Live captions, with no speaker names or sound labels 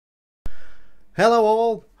Hello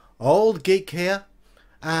all, Old Geek here,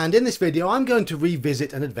 and in this video I'm going to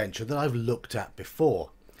revisit an adventure that I've looked at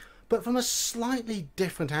before, but from a slightly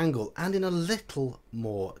different angle and in a little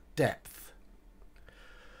more depth.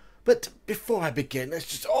 But before I begin, let's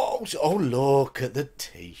just, oh look at the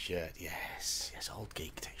t-shirt, yes, Old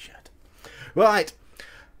Geek t-shirt. Right,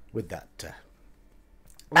 with that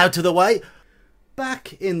out of the way,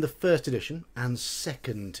 back in the first edition and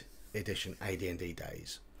second edition AD&D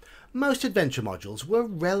days, most adventure modules were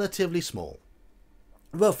relatively small,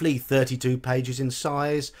 roughly 32 pages in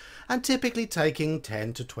size and typically taking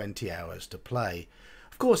 10 to 20 hours to play.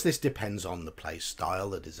 Of course, this depends on the play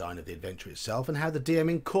style, the design of the adventure itself, and how the DM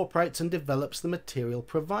incorporates and develops the material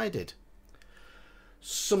provided.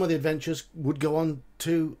 Some of the adventures would go on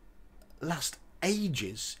to last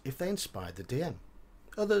ages if they inspired the DM.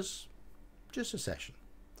 Others, just a session.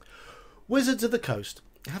 Wizards of the Coast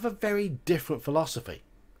have a very different philosophy.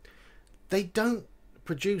 They don't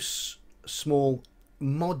produce small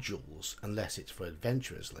modules unless it's for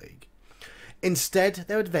Adventurers League. Instead,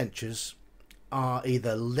 their adventures are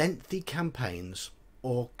either lengthy campaigns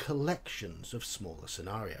or collections of smaller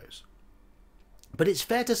scenarios. But it's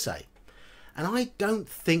fair to say, and I don't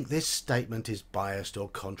think this statement is biased or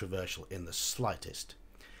controversial in the slightest,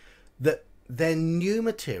 that their new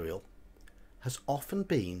material has often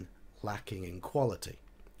been lacking in quality.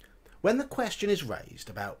 When the question is raised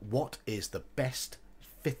about what is the best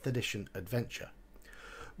 5th edition adventure,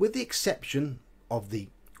 with the exception of the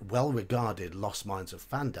well-regarded Lost Mines of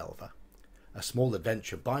Phandelver, a small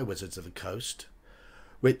adventure by Wizards of the Coast,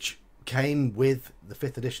 which came with the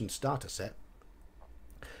 5th edition starter set,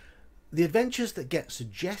 the adventures that get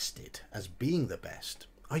suggested as being the best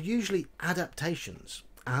are usually adaptations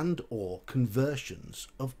and or conversions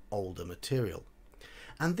of older material.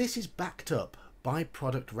 And this is backed up by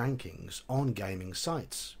product rankings on gaming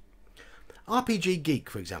sites. RPG Geek,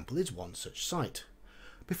 for example, is one such site.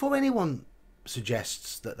 Before anyone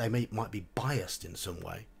suggests that they might be biased in some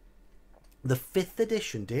way, the 5th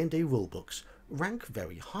edition D&D rulebooks rank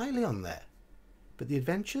very highly on there. But the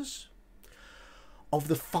adventures? Of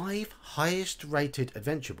the 5 highest rated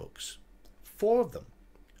adventure books, 4 of them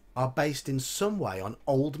are based in some way on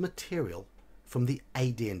old material from the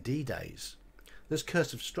AD&D days. There's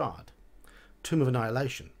Curse of Strahd, Tomb of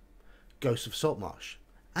Annihilation, Ghosts of Saltmarsh,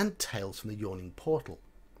 and Tales from the Yawning Portal.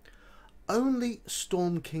 Only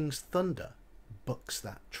Storm King's Thunder bucks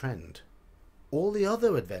that trend. All the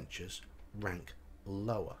other adventures rank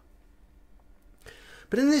lower.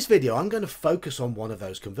 But in this video I'm going to focus on one of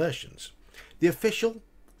those conversions, the official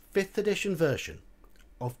 5th edition version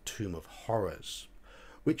of Tomb of Horrors,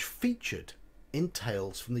 which featured in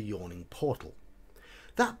Tales from the Yawning Portal.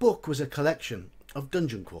 That book was a collection of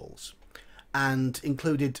dungeon crawls and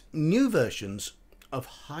included new versions of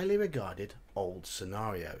highly regarded old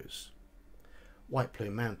scenarios. White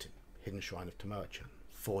Plume Mountain, Hidden Shrine of Tomoachan,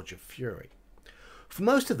 Forge of Fury. For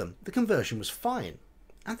most of them, the conversion was fine,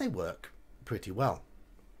 and they work pretty well.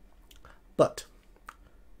 But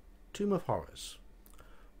Tomb of Horrors.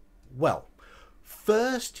 Well,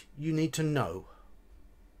 first you need to know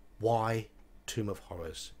why Tomb of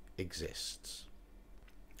Horrors exists,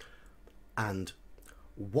 and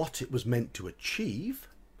what it was meant to achieve.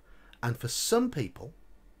 And for some people,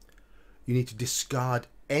 you need to discard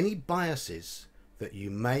any biases that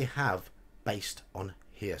you may have based on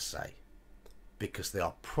hearsay, because they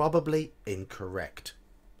are probably incorrect.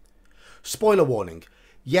 Spoiler warning.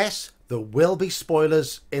 Yes, there will be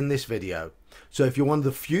spoilers in this video, so if you're one of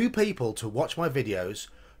the few people to watch my videos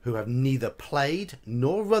who have neither played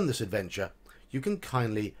nor run this adventure, you can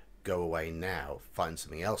kindly go away now, find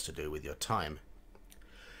something else to do with your time.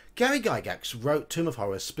 Gary Gygax wrote Tomb of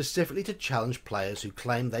Horrors specifically to challenge players who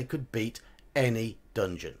claimed they could beat any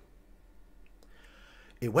dungeon.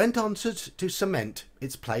 It went on to cement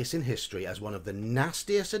its place in history as one of the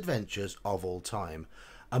nastiest adventures of all time,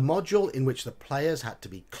 a module in which the players had to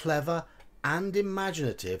be clever and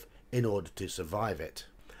imaginative in order to survive it.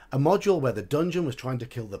 A module where the dungeon was trying to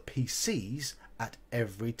kill the PCs at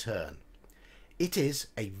every turn. It is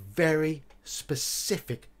a very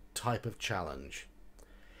specific type of challenge.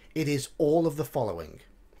 It is all of the following: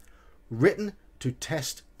 written to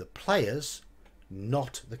test the players,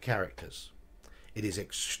 not the characters. It is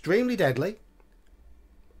extremely deadly.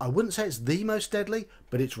 I wouldn't say it's the most deadly,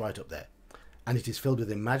 but it's right up there. And it is filled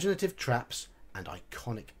with imaginative traps and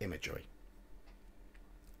iconic imagery.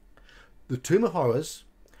 The Tomb of Horrors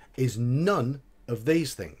is none of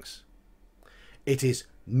these things. It is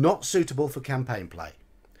not suitable for campaign play.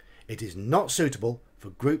 It is not suitable for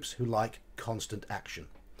groups who like constant action.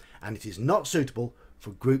 And it is not suitable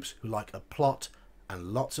for groups who like a plot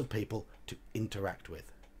and lots of people to interact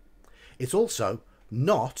with. It's also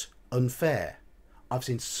not unfair. I've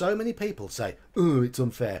seen so many people say, oh, it's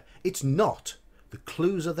unfair. It's not. The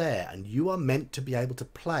clues are there, and you are meant to be able to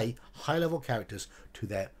play high-level characters to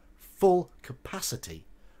their full capacity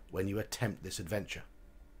when you attempt this adventure.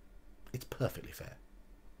 It's perfectly fair.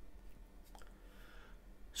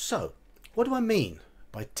 So, what do I mean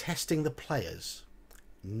by testing the players,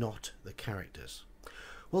 not the characters?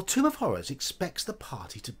 Well, Tomb of Horrors expects the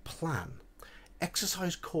party to plan,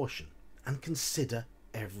 exercise caution, and consider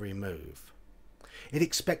every move. It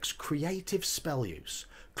expects creative spell use,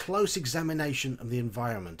 close examination of the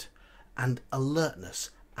environment, and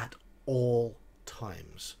alertness at all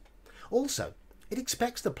times. Also, it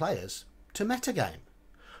expects the players to metagame,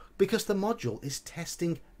 because the module is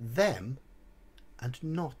testing them and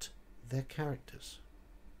not their characters.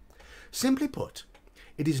 Simply put,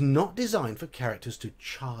 it is not designed for characters to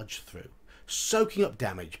charge through, soaking up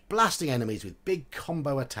damage, blasting enemies with big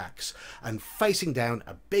combo attacks, and facing down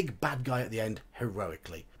a big bad guy at the end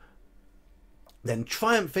heroically, then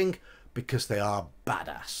triumphing because they are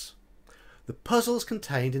badass. The puzzles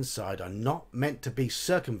contained inside are not meant to be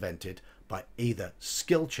circumvented by either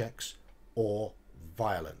skill checks or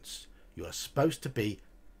violence. You are supposed to be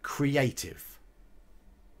creative.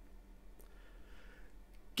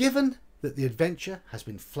 Given that the adventure has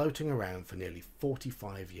been floating around for nearly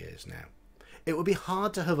 45 years now, it would be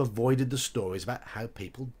hard to have avoided the stories about how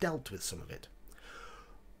people dealt with some of it.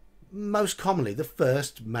 Most commonly the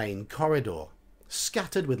first main corridor,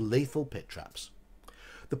 scattered with lethal pit traps.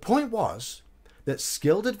 The point was that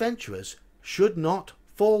skilled adventurers should not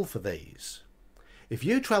fall for these. If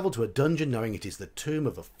you travel to a dungeon knowing it is the tomb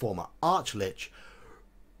of a former archlich,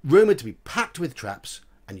 rumoured to be packed with traps,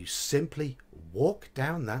 and you simply walk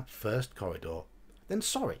down that first corridor, then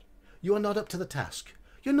sorry, you are not up to the task.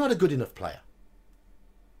 You're not a good enough player.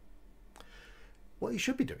 What you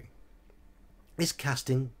should be doing is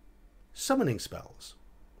casting summoning spells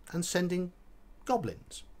and sending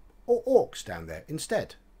goblins or orcs down there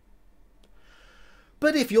instead.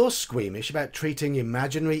 But if you're squeamish about treating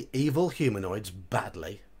imaginary evil humanoids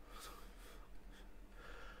badly,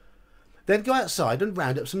 then go outside and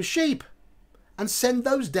round up some sheep and send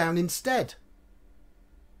those down instead.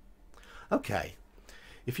 Okay,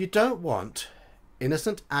 if you don't want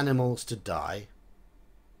innocent animals to die,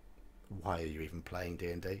 why are you even playing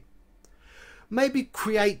D&D? Maybe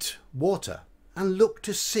create water and look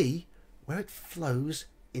to see where it flows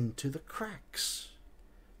into the cracks,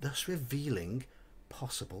 thus revealing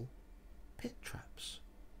possible pit traps.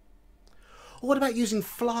 Or what about using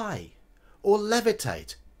fly or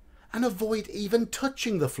levitate and avoid even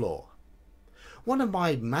touching the floor? One of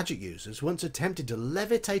my magic users once attempted to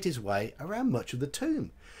levitate his way around much of the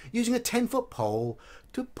tomb, using a 10-foot pole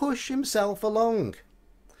to push himself along.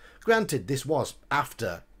 Granted, this was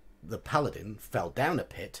after the paladin fell down a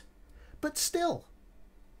pit, but still.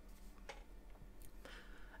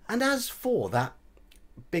 And as for that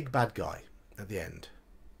big bad guy at the end,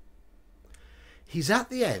 he's at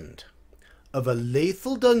the end of a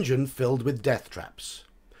lethal dungeon filled with death traps.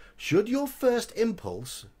 Should your first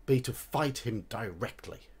impulse be to fight him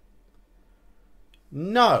directly?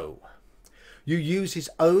 No. You use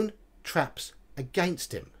his own traps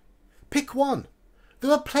against him. Pick one.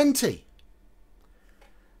 There are plenty.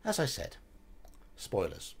 As I said,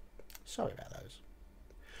 spoilers. Sorry about those.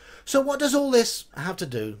 So what does all this have to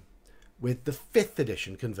do with the 5th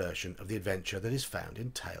edition conversion of the adventure that is found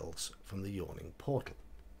in Tales from the Yawning Portal?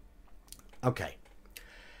 Okay.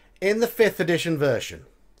 In the 5th edition version,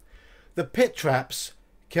 the pit traps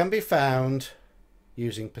can be found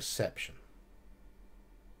using perception,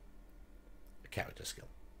 a character skill.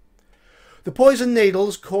 The poison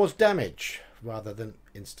needles cause damage rather than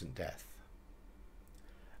instant death.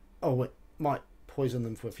 Oh, it might poison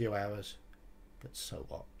them for a few hours, but so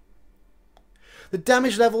what? The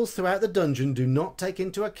damage levels throughout the dungeon do not take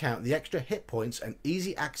into account the extra hit points and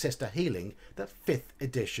easy access to healing that 5th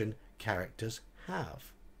edition characters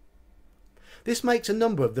have. This makes a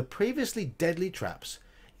number of the previously deadly traps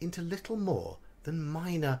into little more than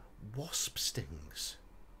minor wasp stings.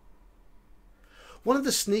 One of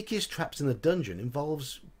the sneakiest traps in the dungeon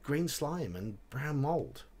involves green slime and brown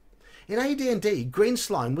mould. In AD&D, green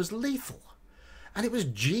slime was lethal, and it was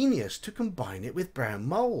genius to combine it with brown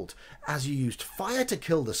mould, as you used fire to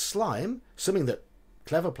kill the slime, something that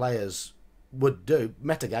clever players would do.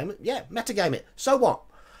 Metagame it? Yeah, metagame it. So what?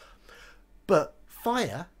 But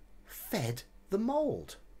fire fed the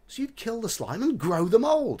mould, so you'd kill the slime and grow the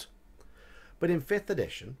mould. But in 5th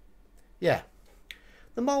edition, yeah,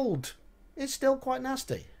 the mould is still quite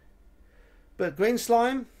nasty. But green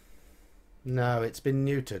slime, No, it's been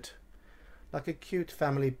neutered, like a cute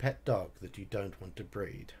family pet dog that you don't want to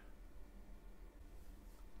breed.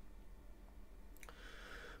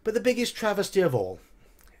 But the biggest travesty of all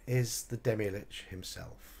is the Demilich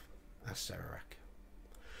himself, Acererak.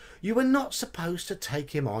 You were not supposed to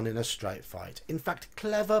take him on in a straight fight. In fact,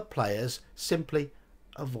 clever players simply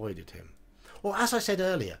avoided him. Or, as I said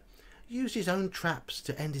earlier, used his own traps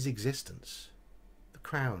to end his existence. The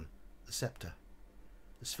crown, the sceptre,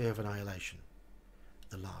 the sphere of annihilation,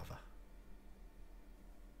 the lava.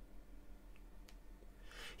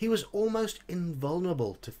 He was almost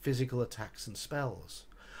invulnerable to physical attacks and spells.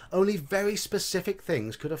 Only very specific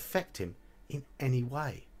things could affect him in any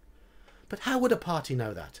way. But how would a party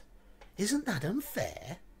know that? Isn't that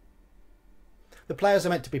unfair? The players are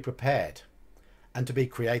meant to be prepared and to be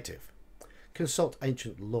creative. Consult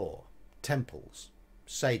ancient lore, temples,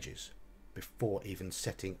 sages, before even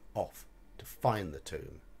setting off to find the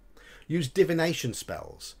tomb. Use divination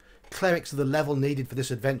spells. Clerics of the level needed for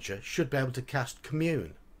this adventure should be able to cast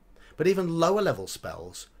commune. But even lower level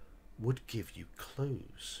spells would give you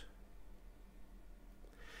clues.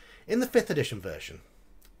 In the 5th edition version,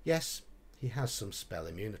 yes, he has some spell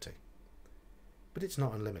immunity, but it's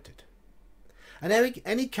not unlimited. And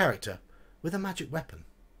any character with a magic weapon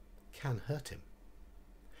can hurt him.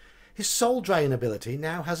 His soul drain ability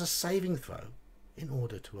now has a saving throw in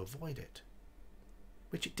order to avoid it,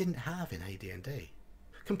 which it didn't have in AD&D.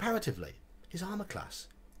 Comparatively, his armor class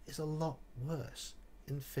is a lot worse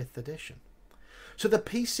in 5th edition. So the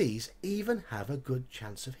PCs even have a good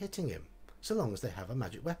chance of hitting him, so long as they have a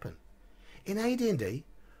magic weapon. In AD&D,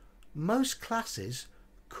 most classes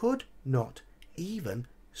could not even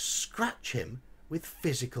scratch him with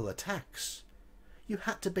physical attacks. You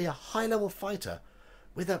had to be a high-level fighter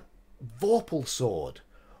with a Vorpal sword,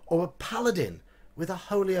 or a paladin with a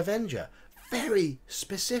Holy Avenger. Very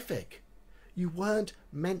specific. You weren't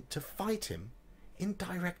meant to fight him in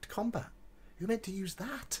direct combat. You meant to use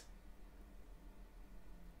that.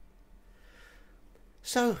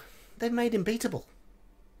 So they made him beatable.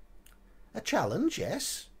 A challenge,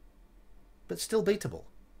 yes, but still beatable,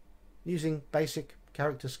 using basic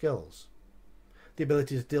character skills. The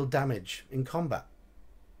ability to deal damage in combat,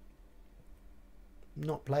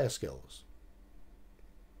 not player skills.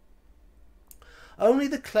 Only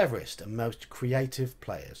the cleverest and most creative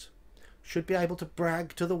players should be able to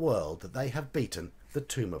brag to the world that they have beaten the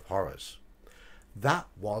Tomb of Horrors. That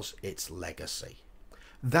was its legacy.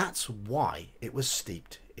 That's why it was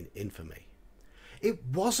steeped in infamy. It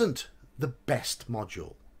wasn't the best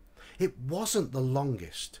module. It wasn't the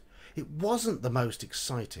longest. It wasn't the most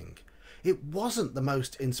exciting. It wasn't the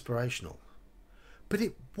most inspirational. But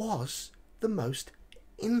it was the most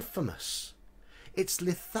infamous. Its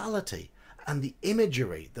lethality and the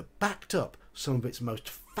imagery that backed up some of its most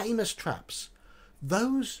famous traps,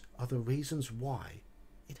 those are the reasons why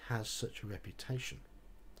it has such a reputation.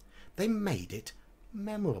 They made it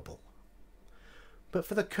memorable. But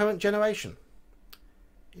for the current generation,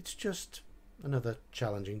 it's just another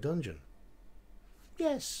challenging dungeon.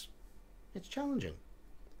 Yes, it's challenging,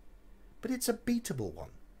 but it's a beatable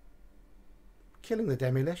one. Killing the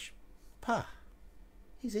Demilich? Pah,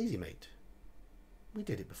 he's easy meat. We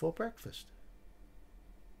did it before breakfast.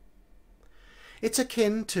 It's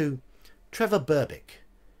akin to Trevor Berbick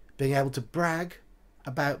being able to brag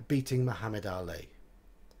about beating Muhammad Ali.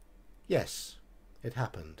 Yes, it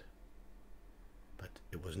happened, but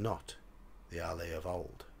it was not the Ali of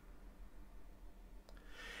old.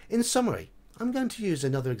 In summary, I'm going to use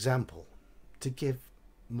another example to give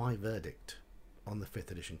my verdict on the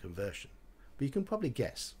 5th edition conversion, but you can probably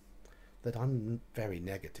guess that I'm very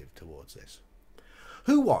negative towards this.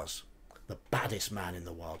 Who was the baddest man in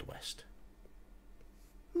the Wild West?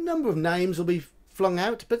 A number of names will be flung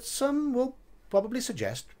out, but some will probably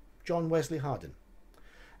suggest John Wesley Hardin,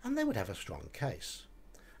 and they would have a strong case,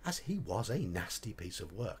 as he was a nasty piece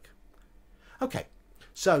of work. Okay,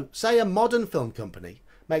 so say a modern film company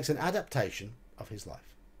makes an adaptation of his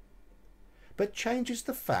life, but changes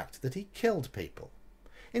the fact that he killed people.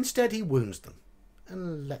 Instead, he wounds them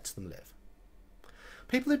and lets them live.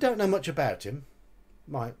 People who don't know much about him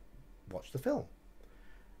might watch the film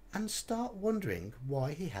and start wondering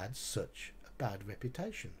why he had such a bad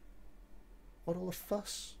reputation, what all the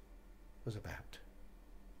fuss was about.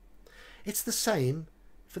 It's the same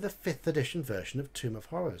for the 5th edition version of Tomb of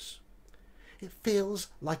Horrors. It feels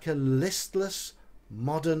like a listless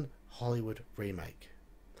modern Hollywood remake.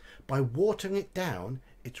 By watering it down,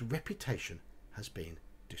 its reputation has been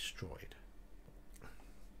destroyed.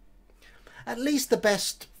 At least the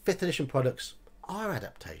best 5th edition products are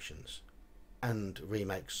adaptations and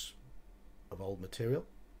remakes of old material.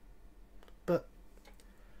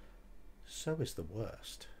 so is the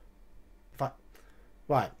worst.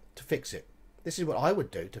 Right, to fix it. This is what I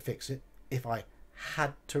would do to fix it if I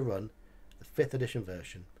had to run the 5th edition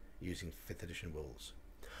version using 5th edition rules.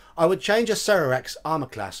 I would change a Cererex armor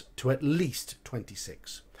class to at least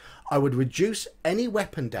 26. I would reduce any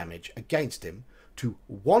weapon damage against him to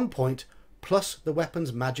 1 point plus the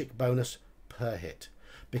weapon's magic bonus per hit,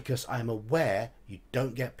 because I am aware you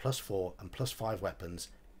don't get +4 and +5 weapons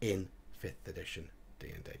in 5th edition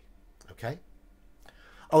D&D. Okay?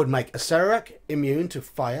 I would make a Cererex immune to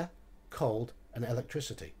fire, cold and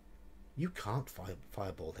electricity. You can't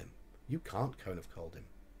fireball him. You can't cone of cold him.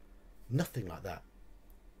 Nothing like that.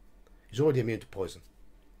 He's already immune to poison.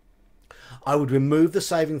 I would remove the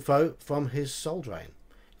saving throw from his soul drain.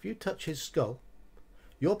 If you touch his skull,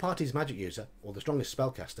 your party's magic user, or the strongest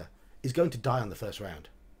spellcaster, is going to die on the first round.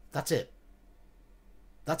 That's it.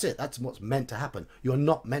 That's it. That's what's meant to happen. You're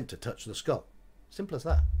not meant to touch the skull. Simple as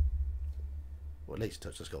that. Or at least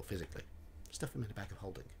touch the skull physically. Stuff him in a bag of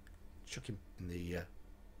holding. Chuck him in the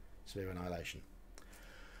sphere of annihilation.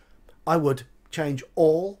 I would change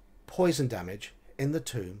all poison damage in the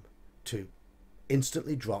tomb to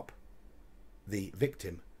instantly drop the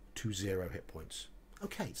victim to 0 hit points.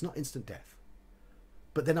 Okay, it's not instant death.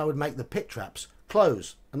 But then I would make the pit traps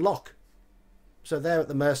close and lock. So they're at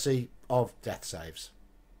the mercy of death saves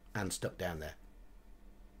and stuck down there.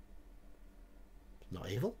 Not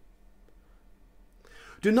evil.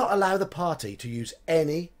 Do not allow the party to use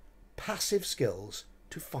any passive skills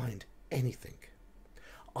to find anything.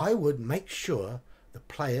 I would make sure the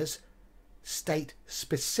players state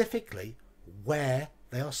specifically where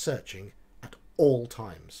they are searching at all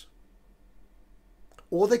times.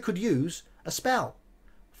 Or they could use a spell.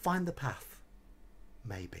 Find the path.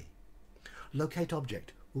 Maybe. Locate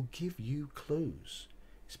object will give you clues,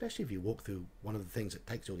 especially if you walk through one of the things that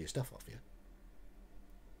takes all your stuff off you.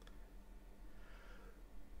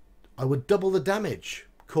 I would double the damage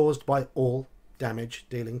caused by all damage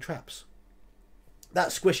dealing traps.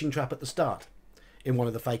 That squishing trap at the start in one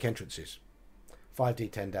of the fake entrances,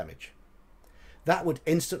 5d10 damage. That would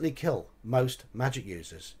instantly kill most magic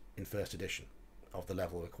users in 1st edition of the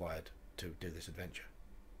level required to do this adventure.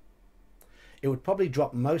 It would probably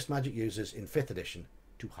drop most magic users in 5th edition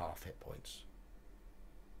to half hit points.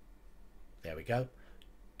 There we go.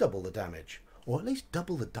 Double the damage, or at least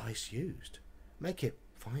double the dice used. Make it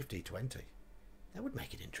 5d20. That would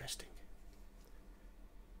make it interesting.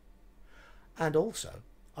 And also,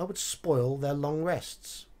 I would spoil their long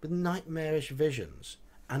rests with nightmarish visions,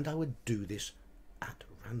 and I would do this at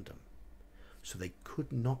random, so they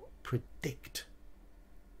could not predict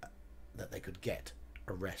that they could get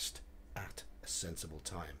a rest at a sensible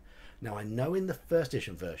time. Now, I know in the 1st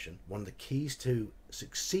edition version, one of the keys to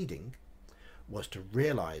succeeding was to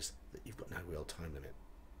realise that you've got no real time limit.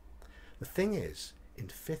 The thing is, in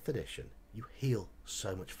 5th edition, you heal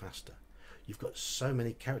so much faster. You've got so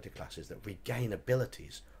many character classes that regain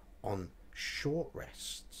abilities on short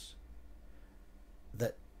rests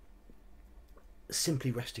that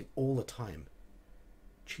simply resting all the time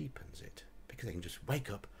cheapens it, because they can just wake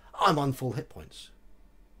up, I'm on full hit points.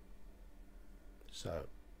 So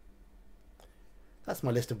that's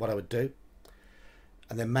my list of what I would do.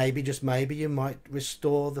 And then maybe, just maybe, you might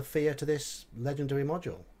restore the fear to this legendary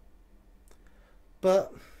module.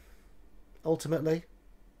 But ultimately,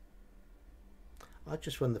 I'd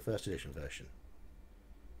just run the 1st edition version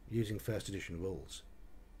using 1st edition rules,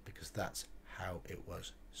 because that's how it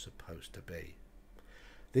was supposed to be.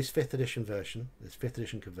 This 5th edition version, this 5th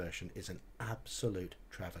edition conversion, is an absolute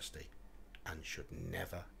travesty and should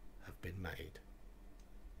never have been made.